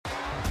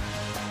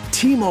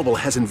T-Mobile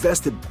has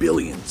invested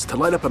billions to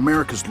light up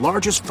America's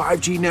largest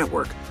 5G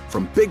network,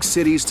 from big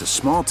cities to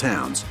small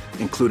towns,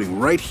 including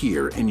right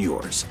here in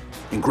yours.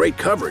 And great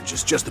coverage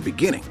is just the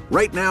beginning.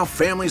 Right now,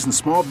 families and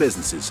small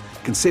businesses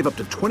can save up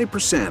to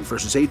 20%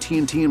 versus AT&T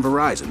and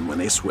Verizon when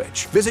they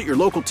switch. Visit your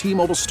local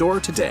T-Mobile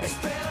store today.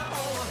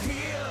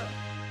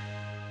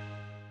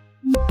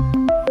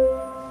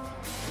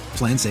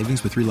 Plan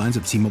savings with 3 lines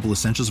of T-Mobile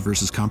Essentials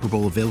versus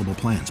comparable available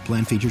plans.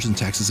 Plan features and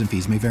taxes and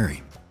fees may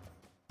vary.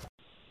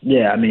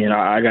 Yeah, I mean,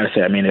 I got to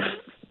say, I mean, if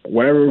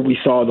whatever we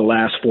saw the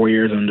last 4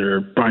 years under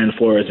Brian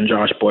Flores and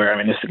Josh Boyer, I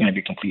mean, this is going to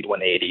be a complete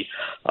 180.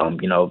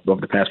 Over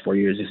the past 4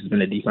 years, this has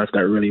been a defense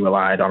that really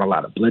relied on a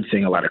lot of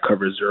blitzing, a lot of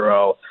cover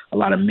zero, a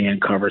lot of man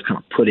covers, kind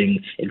of putting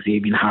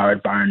Xavier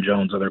Howard, Byron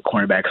Jones, other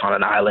cornerbacks on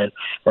an island,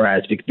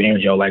 whereas Vic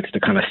Fangio likes to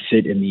kind of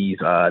sit in these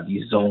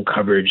zone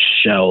coverage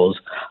shells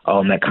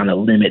that kind of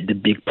limit the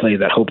big plays,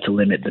 that hope to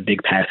limit the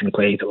big passing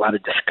plays, a lot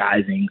of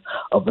disguising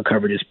of the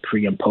coverages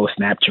pre and post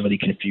snap to really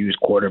confuse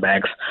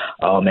quarterbacks,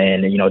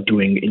 and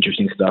doing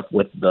interesting stuff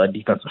with the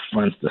defensive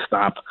fronts to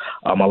stop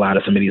a lot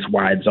of some of these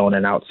wide zone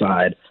and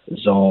outside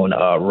zone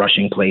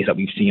rushing plays that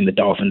we've seen the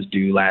Dolphins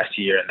do last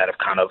year and that have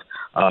kind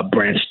of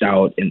branched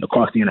out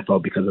across the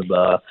NFL because of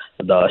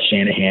the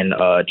Shanahan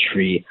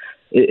tree.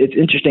 It's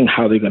interesting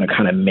how they're going to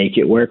kind of make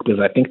it work, because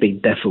I think they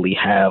definitely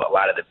have a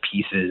lot of the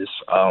pieces,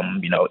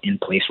 in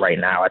place right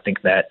now. I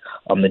think that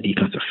the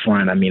defensive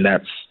front,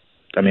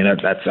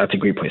 that's a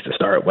great place to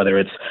start, whether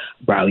it's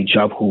Bradley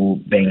Chubb, who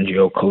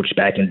Fangio coached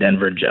back in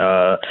Denver,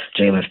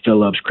 Jalen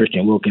Phillips,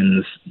 Christian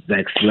Wilkins,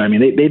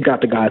 they've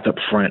got the guys up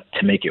front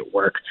to make it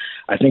work.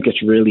 I think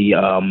it's really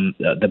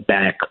the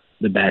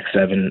back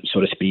seven,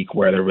 so to speak,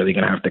 where they're really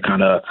going to have to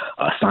kind of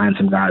sign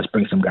some guys,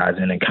 bring some guys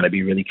in, and kind of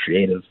be really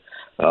creative.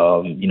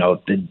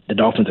 The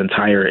Dolphins'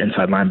 entire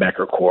inside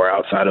linebacker core,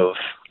 outside of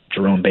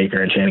Jerome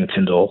Baker and Channing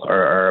Tindall,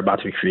 are about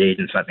to be free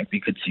agents. I think we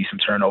could see some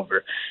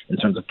turnover in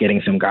terms of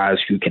getting some guys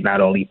who can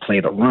not only play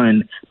the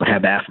run, but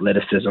have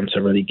athleticism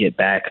to really get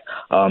back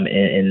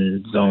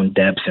in zone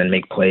depths and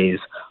make plays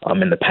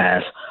in the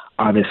pass.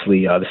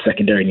 Obviously, the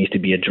secondary needs to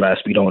be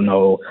addressed. We don't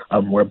know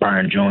where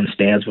Byron Jones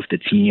stands with the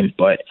team,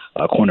 but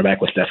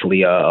cornerback was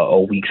definitely a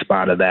weak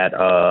spot of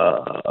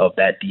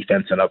that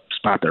defense, and a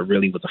spot that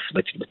really was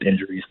afflicted with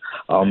injuries.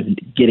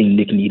 Getting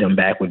Nick Needham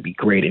back would be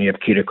great, and you have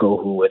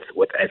Kirikou, who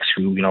with X,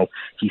 who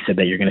he said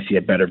that you're going to see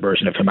a better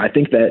version of him. I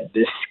think that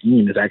this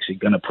scheme is actually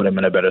going to put him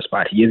in a better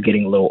spot. He is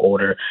getting a little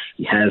older.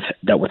 He has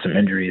dealt with some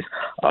injuries,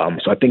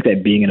 so I think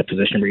that being in a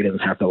position where he doesn't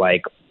have to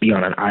be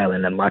on an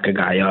island and lock a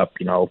guy up,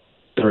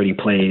 30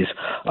 plays,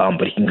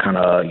 but he can kind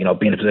of,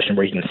 be in a position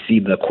where he can see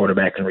the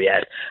quarterback and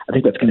react. I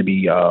think that's going to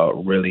be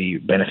really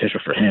beneficial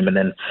for him. And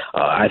then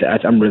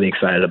I'm really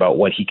excited about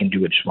what he can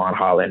do with Javon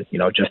Holland.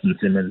 Justin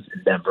Simmons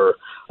in Denver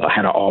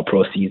had an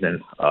all-pro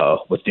season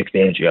with Vic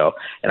Fangio,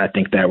 and I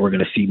think that we're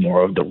going to see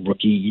more of the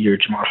rookie year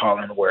Javon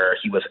Holland, where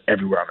he was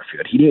everywhere on the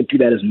field. He didn't do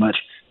that as much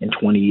in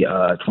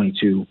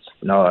 2022,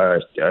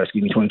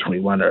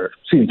 2021, or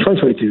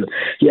 2022.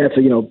 He had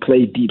to,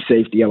 play deep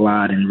safety a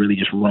lot and really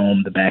just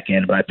roam the back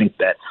end. But I think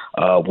that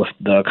with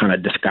the kind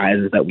of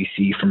disguises that we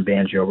see from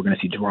Fangio, we're going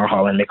to see Javon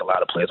Holland make a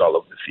lot of plays all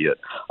over the field.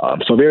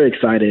 So very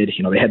excited.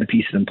 They had the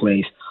pieces in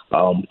place.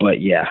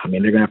 But yeah,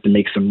 they're going to have to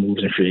make some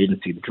moves in free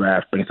agency, the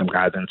draft, bring some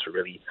guys in to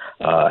really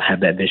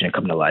have that vision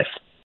come to life.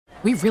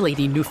 We really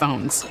need new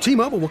phones.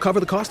 T-Mobile will cover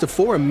the cost of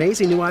 4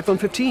 amazing new iPhone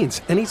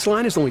 15s, and each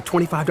line is only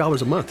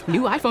 $25 a month.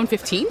 New iPhone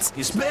 15s?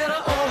 It's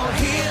better over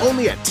here.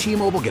 Only at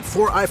T-Mobile, get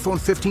 4 iPhone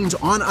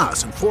 15s on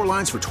us and 4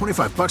 lines for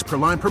 $25 per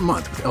line per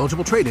month with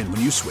eligible trade-in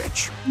when you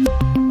switch.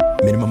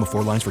 Minimum of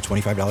 4 lines for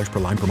 $25 per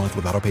line per month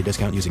with autopay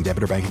discount using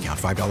debit or bank account.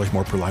 $5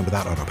 more per line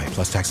without autopay,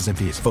 plus taxes and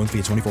fees. Phone fee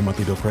at 24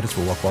 monthly bill credits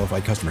for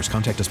well-qualified customers.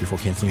 Contact us before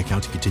canceling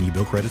account to continue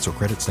bill credits or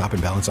credit stop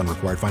and balance on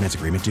required finance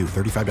agreement due.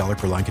 $35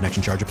 per line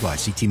connection charge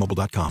applies. See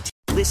T-Mobile.com.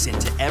 Listen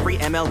to every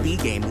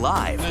MLB game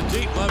live. In the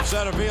deep left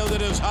center field,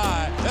 it is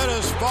high, it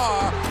is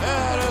far,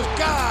 it is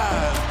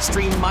gone.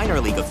 Stream minor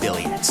league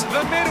affiliates.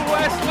 The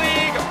Midwest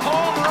League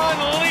home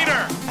run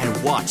leader.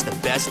 And watch the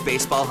best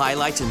baseball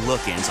highlights and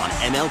look-ins on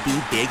MLB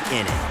Big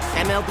Inning.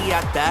 MLB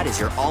At Bat is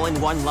your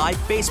all-in-one live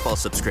baseball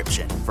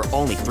subscription for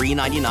only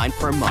 $3.99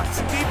 per month.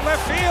 Deep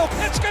left field,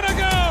 it's gonna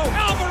go.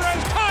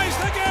 Alvarez ties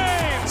the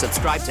game.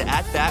 Subscribe to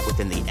At Bat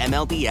within the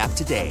MLB app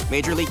today.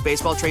 Major League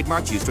Baseball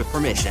trademarks used with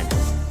permission.